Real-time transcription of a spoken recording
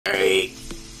Alright,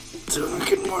 doing a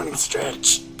good morning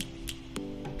stretch.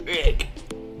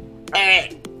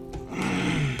 Alright.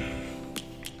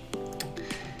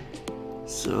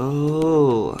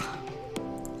 So,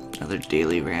 another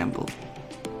daily ramble.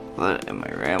 What am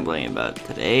I rambling about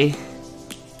today?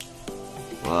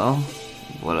 Well,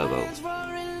 what about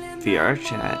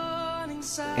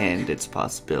VRChat and its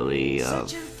possibility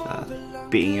of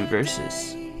being in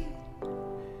versus?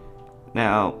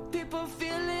 Now,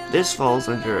 this falls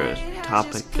under a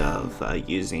topic of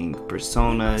using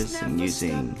personas and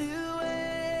using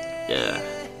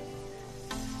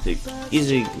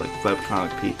like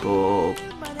webcomic people,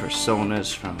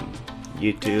 personas from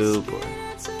YouTube, or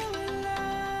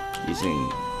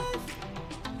using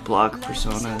blog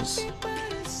personas.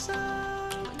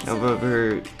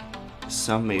 However,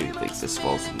 some maybe think this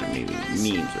falls under maybe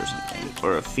memes or something,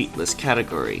 or a featless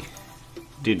category,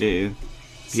 due to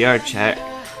VRChat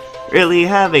really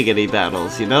having any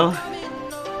battles, you know?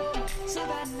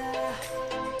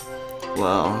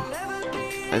 Well,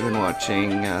 I've been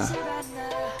watching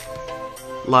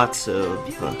lots of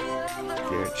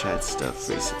VRChat stuff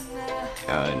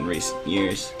in recent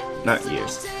years. Not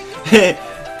years.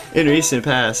 In recent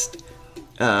past.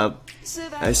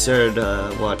 I started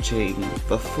watching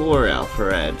before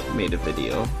Alpharad made a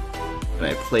video, and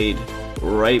I played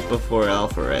right before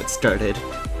Alpharad started.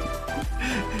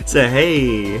 So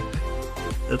hey,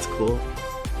 that's cool.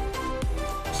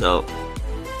 So,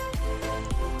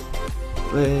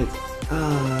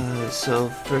 so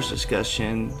first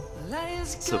discussion.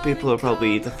 So people are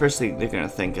probably, the first thing they're gonna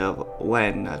think of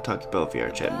when talking about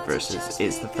VRChat and versus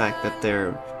is the fact that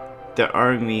there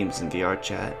are memes in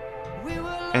VRChat,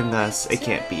 and thus it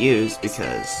can't be used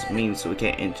because memes would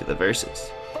get into the verses.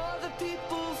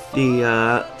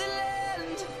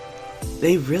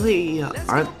 They really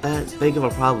aren't that big of a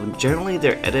problem. Generally,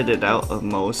 they're edited out of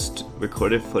most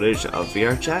recorded footage of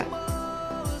VRChat,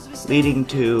 leading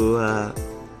to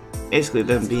basically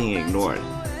them being ignored.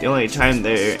 The only time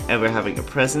they're ever having a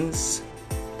presence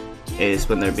is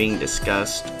when they're being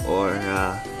discussed, or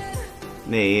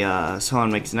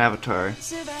someone makes an avatar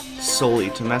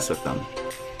solely to mess with them.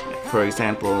 For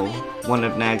example, one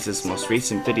of Nags' most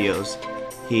recent videos,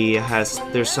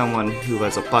 there's someone who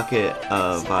has a bucket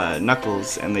of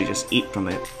knuckles and they just eat from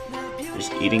it.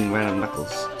 Just eating random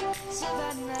knuckles.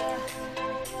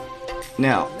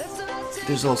 Now,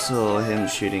 there's also him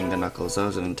shooting the knuckles. That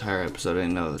was an entire episode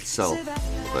in and of itself,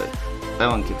 but that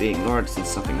one could be ignored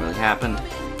since nothing really happened,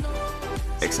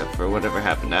 except for whatever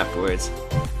happened afterwards.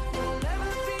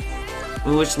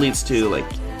 Which leads to like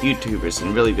YouTubers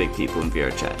and really big people in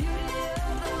VRChat.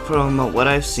 From what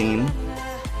I've seen,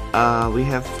 we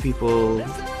have people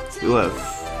who have,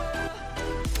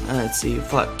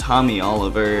 fought Tommy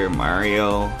Oliver,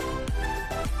 Mario,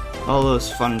 all those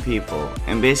fun people,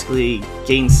 and basically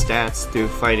gain stats through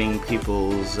fighting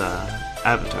people's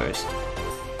avatars.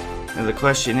 And the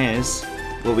question is,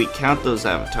 will we count those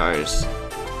avatars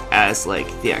as like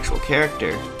the actual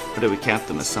character, or do we count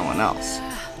them as someone else?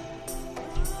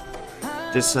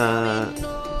 This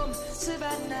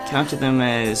counting them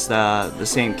as the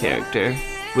same character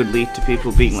would lead to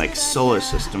people being like Solar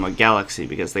System or Galaxy,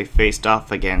 because they faced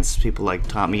off against people like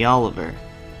Tommy Oliver,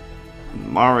 and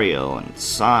Mario, and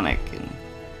Sonic, and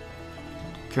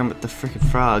Kermit the Frickin'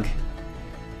 Frog.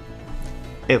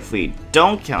 If we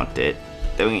don't count it,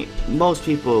 then most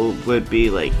people would be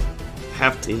like,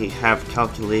 have to have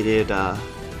calculated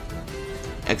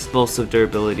explosive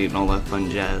durability and all that fun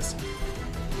jazz.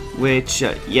 Which,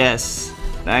 yes,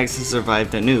 Nags has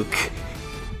survived a nuke.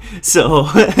 So,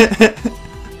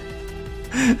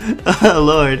 oh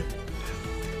lord.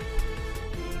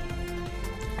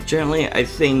 Generally, I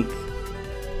think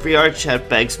VRChat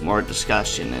begs more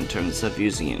discussion in terms of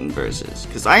using it in versus,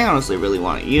 because I honestly really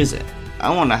want to use it. I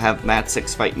want to have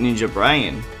Matsix fight Ninja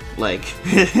Brian. Like,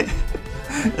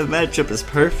 the matchup is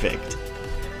perfect.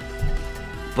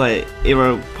 But it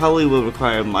probably will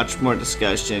require much more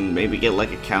discussion, maybe get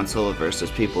like a council of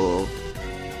versus people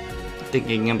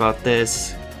thinking about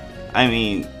this. I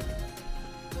mean,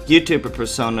 YouTuber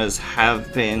personas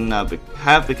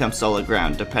have become solid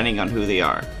ground depending on who they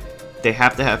are. They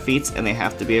have to have feats and they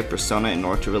have to be a persona in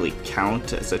order to really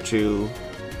count as a true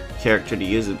character to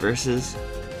use in versus.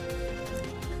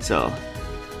 So,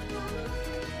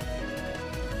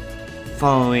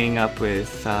 following up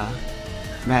with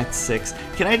Matsix.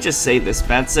 Can I just say this?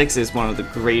 Matsix is one of the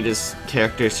greatest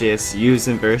characters she has used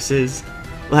in versus.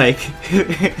 Like,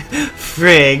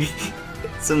 frig.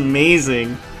 It's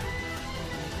amazing.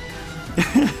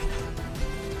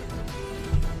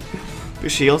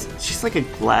 She's like a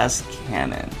glass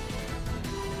cannon.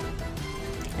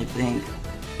 I think.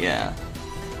 Yeah.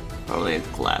 Probably a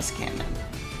glass cannon.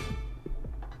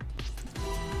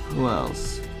 Who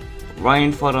else?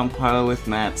 Ryan fought on par with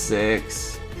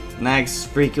Matsix. Nags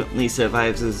frequently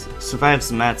survives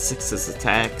Matsix's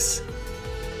attacks.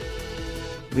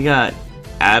 We got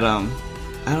Adam.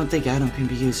 I don't think Adam can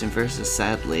be used in Versus,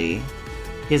 sadly.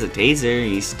 He has a taser.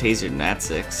 He's tasered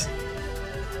Matsix,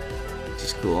 which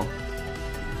is cool.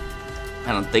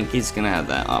 I don't think he's gonna have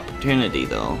that opportunity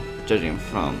though, judging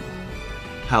from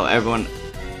how everyone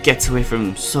gets away from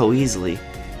him so easily.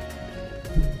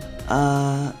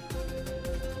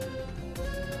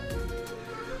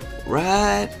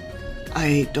 Rad,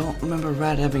 I don't remember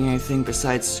Rad having anything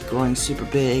besides growing super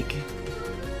big.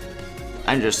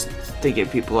 I'm just thinking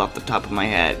people off the top of my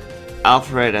head.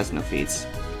 Alpha Red has no feats.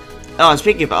 Oh,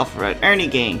 speaking of Alpha Red, Ernie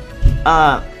Gang.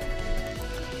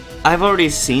 I've already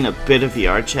seen a bit of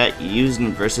VRChat used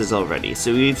in Versus already.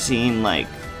 So we've seen like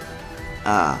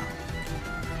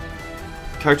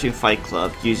Cartoon Fight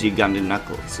Club use Ugandan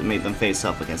Knuckles and made them face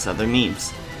off against other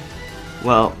memes.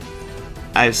 Well,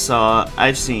 I've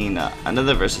seen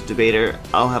another Versus debater.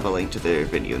 I'll have a link to their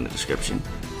video in the description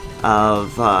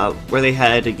of where they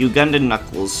had Ugandan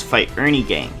Knuckles fight Ernie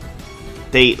Gang.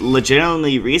 They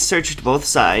legitimately researched both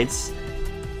sides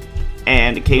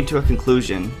and came to a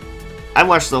conclusion. I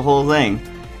watched the whole thing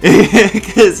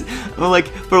because I'm like,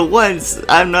 for once,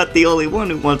 I'm not the only one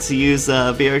who wants to use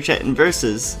VRChat in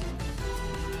Versus.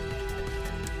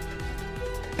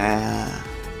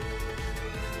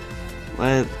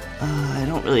 I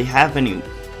don't really have anyone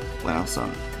else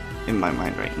in my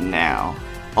mind right now.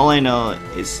 All I know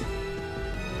is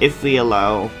if we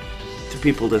allow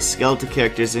people to skeletal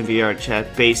characters in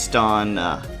VRChat based on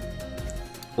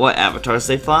what avatars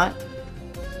they fought,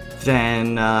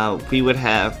 then we would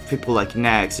have people like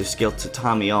Nags who scale to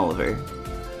Tommy Oliver.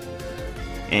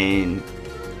 And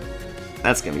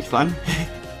that's gonna be fun.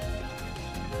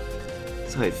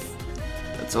 So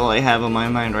that's all I have on my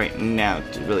mind right now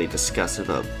to really discuss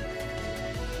about.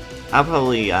 I'll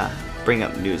probably bring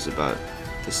up news about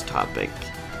this topic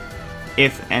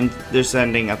and there's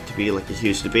ending up to be like a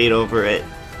huge debate over it,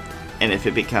 and if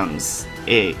it becomes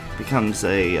a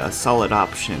solid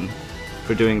option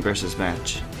for doing versus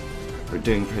matches,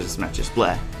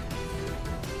 blah.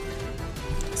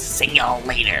 See y'all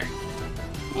later.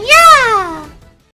 Yeah!